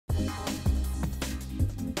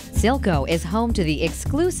Silko is home to the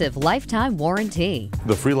exclusive lifetime warranty.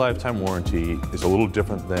 The free lifetime warranty is a little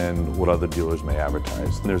different than what other dealers may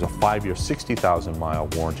advertise. There's a 5-year, 60,000-mile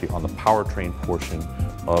warranty on the powertrain portion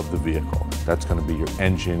of the vehicle. That's going to be your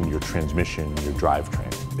engine, your transmission, your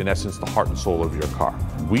drivetrain. In essence, the heart and soul of your car.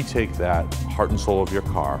 We take that heart and soul of your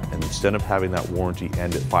car, and instead of having that warranty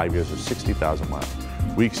end at 5 years or 60,000 miles,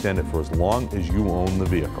 we extend it for as long as you own the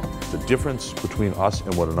vehicle. The difference between us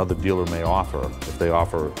and what another dealer may offer, if they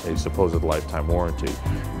offer a supposed lifetime warranty,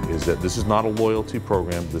 is that this is not a loyalty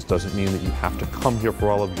program. This doesn't mean that you have to come here for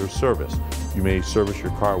all of your service. You may service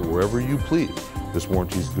your car wherever you please. This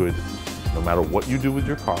warranty is good no matter what you do with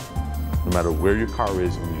your car, no matter where your car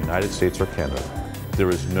is in the United States or Canada. There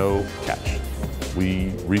is no catch. We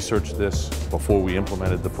researched this before we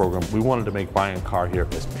implemented the program. We wanted to make buying a car here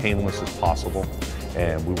as painless as possible,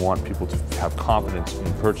 and we want people to have confidence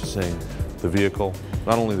in purchasing the vehicle,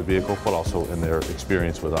 not only the vehicle, but also in their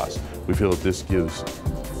experience with us. We feel that this gives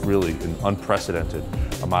really an unprecedented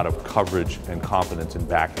amount of coverage and confidence and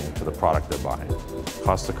backing to the product they're buying.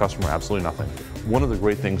 Costs the customer absolutely nothing. One of the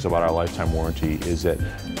great things about our lifetime warranty is that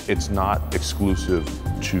it's not exclusive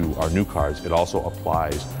to our new cars. It also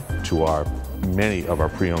applies to many of our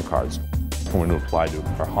pre-owned cars. It's going to apply to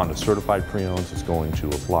our Honda certified pre-owns. It's going to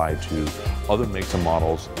apply to other makes and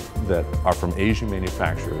models that are from Asian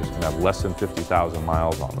manufacturers and have less than 50,000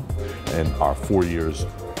 miles on them and are 4 years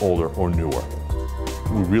older or newer.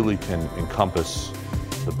 We really can encompass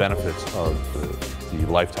the benefits of the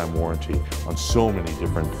lifetime warranty on so many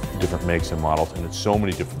different makes and models, and in so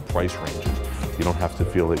many different price ranges. You don't have to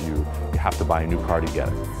feel that you have to buy a new car to get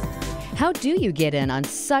it. How do you get in on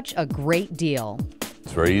such a great deal?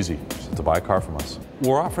 It's very easy to buy a car from us.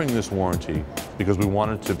 We're offering this warranty because we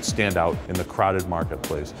wanted to stand out in the crowded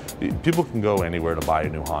marketplace. People can go anywhere to buy a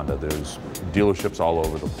new Honda. There's dealerships all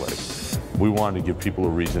over the place. We wanted to give people a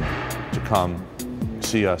reason to come,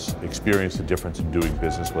 see us, experience the difference in doing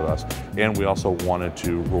business with us. And we also wanted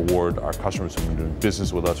to reward our customers who've been doing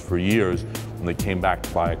business with us for years. When they came back to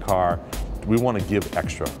buy a car, we want to give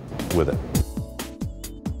extra with it.